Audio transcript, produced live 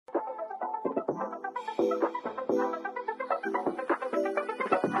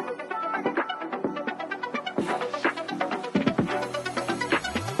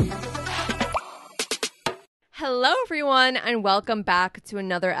Hello, everyone, and welcome back to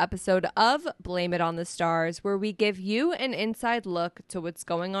another episode of Blame It on the Stars, where we give you an inside look to what's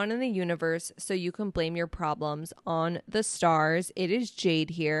going on in the universe so you can blame your problems on the stars. It is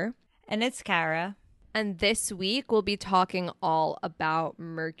Jade here. And it's Kara. And this week, we'll be talking all about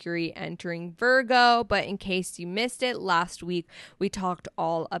Mercury entering Virgo. But in case you missed it, last week, we talked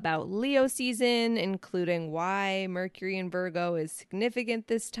all about Leo season, including why Mercury in Virgo is significant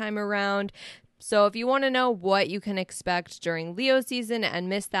this time around. So if you want to know what you can expect during Leo season and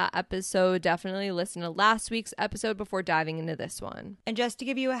miss that episode, definitely listen to last week's episode before diving into this one. And just to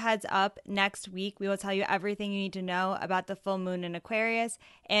give you a heads up, next week we will tell you everything you need to know about the full moon in Aquarius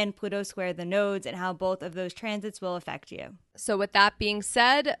and Pluto square the nodes and how both of those transits will affect you. So with that being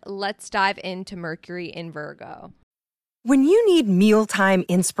said, let's dive into Mercury in Virgo. When you need mealtime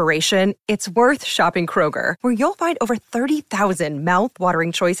inspiration, it's worth shopping Kroger, where you'll find over 30,000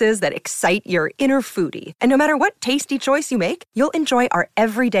 mouth-watering choices that excite your inner foodie. And no matter what tasty choice you make, you'll enjoy our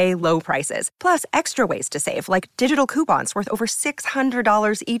everyday low prices, plus extra ways to save, like digital coupons worth over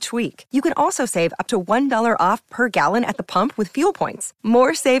 $600 each week. You can also save up to $1 off per gallon at the pump with fuel points.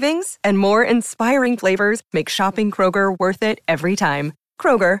 More savings and more inspiring flavors make shopping Kroger worth it every time.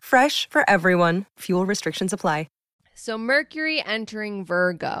 Kroger, fresh for everyone. Fuel restrictions apply. So Mercury entering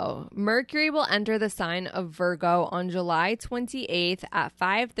Virgo. Mercury will enter the sign of Virgo on July 28th at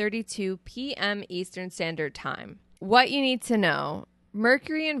 5:32 p.m. Eastern Standard Time. What you need to know,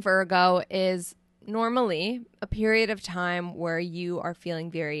 Mercury in Virgo is normally a period of time where you are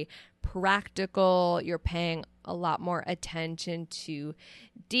feeling very practical. You're paying a lot more attention to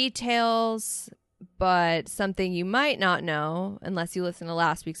details, but something you might not know, unless you listen to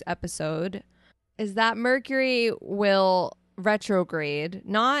last week's episode, is that Mercury will retrograde,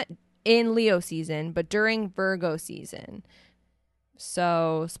 not in Leo season, but during Virgo season.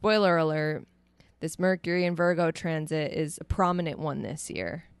 So, spoiler alert, this Mercury in Virgo transit is a prominent one this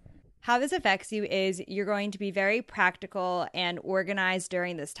year. How this affects you is you're going to be very practical and organized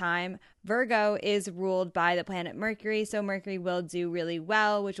during this time. Virgo is ruled by the planet Mercury, so Mercury will do really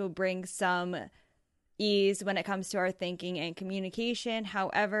well, which will bring some ease when it comes to our thinking and communication.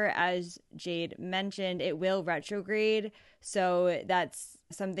 However, as Jade mentioned, it will retrograde. So that's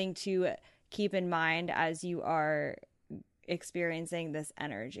something to keep in mind as you are experiencing this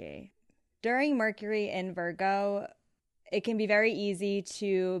energy. During Mercury in Virgo, it can be very easy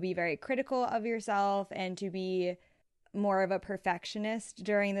to be very critical of yourself and to be more of a perfectionist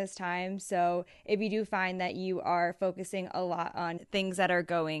during this time. So if you do find that you are focusing a lot on things that are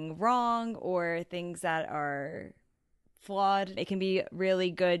going wrong or things that are flawed, it can be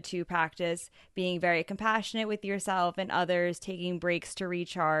really good to practice being very compassionate with yourself and others, taking breaks to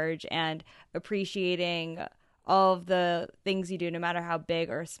recharge and appreciating all of the things you do, no matter how big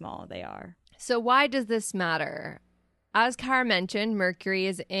or small they are. So why does this matter? As Kara mentioned, Mercury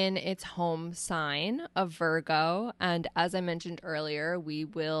is in its home sign of Virgo, and as I mentioned earlier, we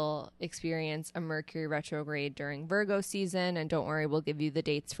will experience a Mercury retrograde during Virgo season, and don't worry, we'll give you the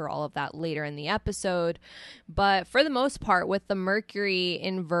dates for all of that later in the episode. But for the most part, with the Mercury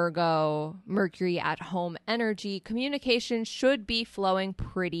in Virgo, Mercury at home energy, communication should be flowing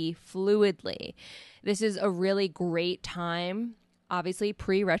pretty fluidly. This is a really great time, obviously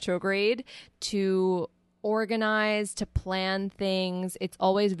pre-retrograde, to organize, to plan things. It's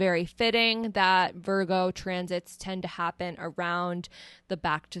always very fitting that Virgo transits tend to happen around the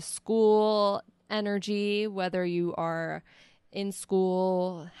back to school energy, whether you are in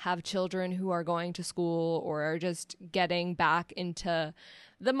school, have children who are going to school, or are just getting back into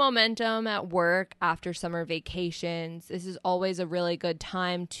the momentum at work after summer vacations. This is always a really good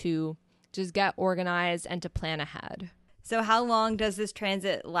time to just get organized and to plan ahead. So how long does this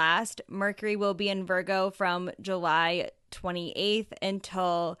transit last? Mercury will be in Virgo from July 28th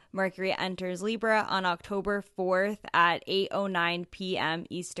until Mercury enters Libra on October 4th at 8:09 p.m.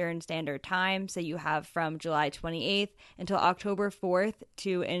 Eastern Standard Time. So you have from July 28th until October 4th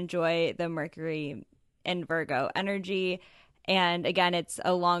to enjoy the Mercury in Virgo energy. And again, it's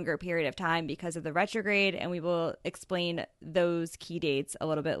a longer period of time because of the retrograde, and we will explain those key dates a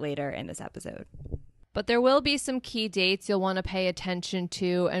little bit later in this episode. But there will be some key dates you'll want to pay attention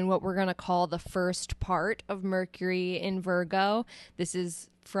to and what we're going to call the first part of Mercury in Virgo. This is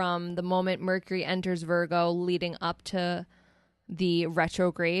from the moment Mercury enters Virgo leading up to the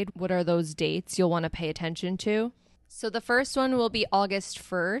retrograde. What are those dates you'll want to pay attention to? So the first one will be August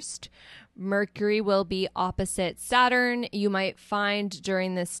 1st. Mercury will be opposite Saturn. You might find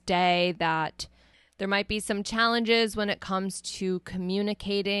during this day that There might be some challenges when it comes to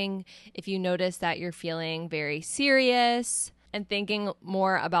communicating. If you notice that you're feeling very serious and thinking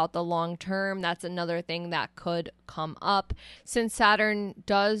more about the long term, that's another thing that could come up. Since Saturn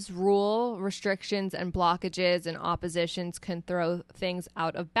does rule, restrictions and blockages and oppositions can throw things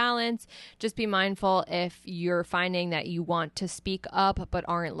out of balance. Just be mindful if you're finding that you want to speak up but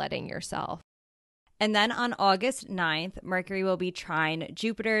aren't letting yourself. And then on August 9th, Mercury will be trine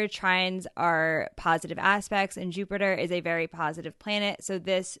Jupiter. Trines are positive aspects, and Jupiter is a very positive planet. So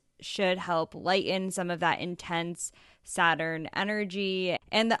this should help lighten some of that intense Saturn energy.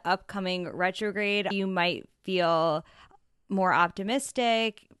 And the upcoming retrograde, you might feel more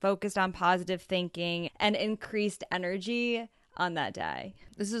optimistic, focused on positive thinking, and increased energy on that day.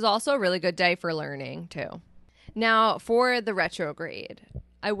 This is also a really good day for learning, too. Now, for the retrograde,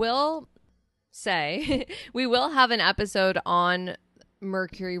 I will say we will have an episode on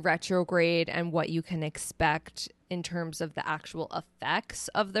Mercury retrograde and what you can expect in terms of the actual effects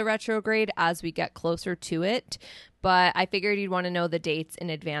of the retrograde as we get closer to it. But I figured you'd want to know the dates in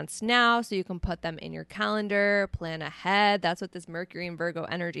advance now so you can put them in your calendar, plan ahead. That's what this Mercury and Virgo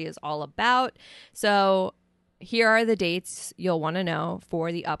energy is all about. So here are the dates you'll want to know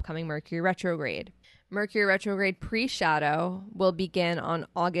for the upcoming Mercury retrograde. Mercury retrograde pre-shadow will begin on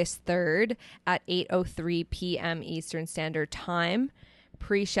August 3rd at 8:03 p.m. Eastern Standard Time.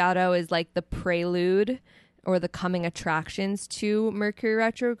 Pre-shadow is like the prelude or the coming attractions to Mercury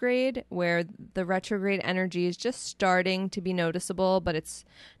retrograde, where the retrograde energy is just starting to be noticeable, but it's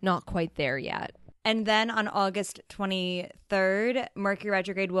not quite there yet. And then on August 23rd, Mercury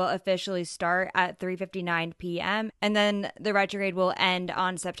retrograde will officially start at 3:59 p.m. And then the retrograde will end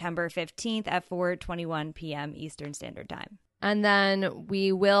on September 15th at 4:21 p.m. Eastern Standard Time. And then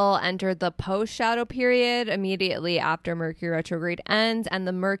we will enter the post-shadow period immediately after Mercury retrograde ends. And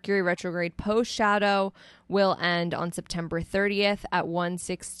the Mercury retrograde post-shadow will end on September 30th at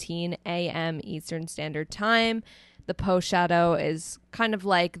 1:16 a.m. Eastern Standard Time. The post-shadow is kind of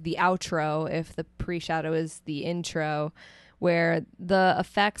like the outro if the pre-shadow is the intro, where the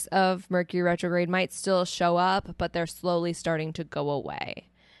effects of Mercury retrograde might still show up, but they're slowly starting to go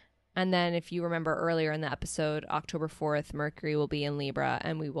away. And then if you remember earlier in the episode, October 4th, Mercury will be in Libra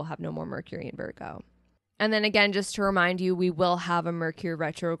and we will have no more Mercury in Virgo. And then again, just to remind you, we will have a Mercury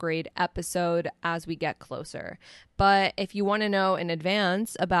retrograde episode as we get closer. But if you want to know in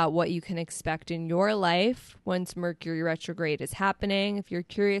advance about what you can expect in your life once Mercury retrograde is happening, if you're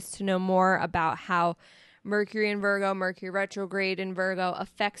curious to know more about how Mercury in Virgo, Mercury retrograde in Virgo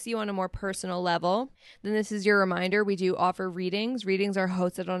affects you on a more personal level, then this is your reminder. We do offer readings. Readings are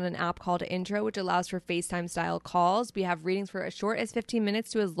hosted on an app called Intro, which allows for FaceTime style calls. We have readings for as short as 15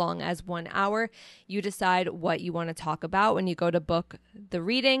 minutes to as long as 1 hour. You decide what you want to talk about. When you go to book the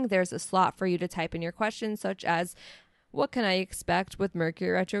reading, there's a slot for you to type in your questions, such as, what can I expect with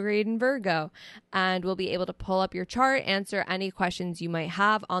Mercury retrograde in Virgo? And we'll be able to pull up your chart, answer any questions you might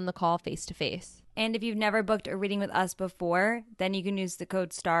have on the call face to face. And if you've never booked a reading with us before, then you can use the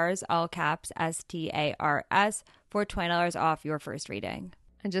code STARS, all caps, STARS, for $20 off your first reading.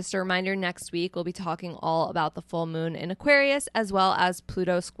 And just a reminder, next week we'll be talking all about the full moon in Aquarius, as well as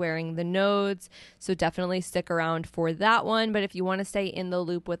Pluto squaring the nodes. So definitely stick around for that one. But if you want to stay in the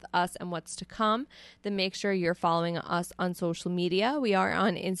loop with us and what's to come, then make sure you're following us on social media. We are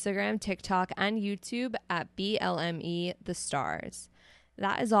on Instagram, TikTok, and YouTube at BLME The Stars.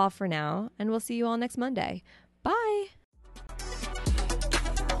 That is all for now, and we'll see you all next Monday. Bye!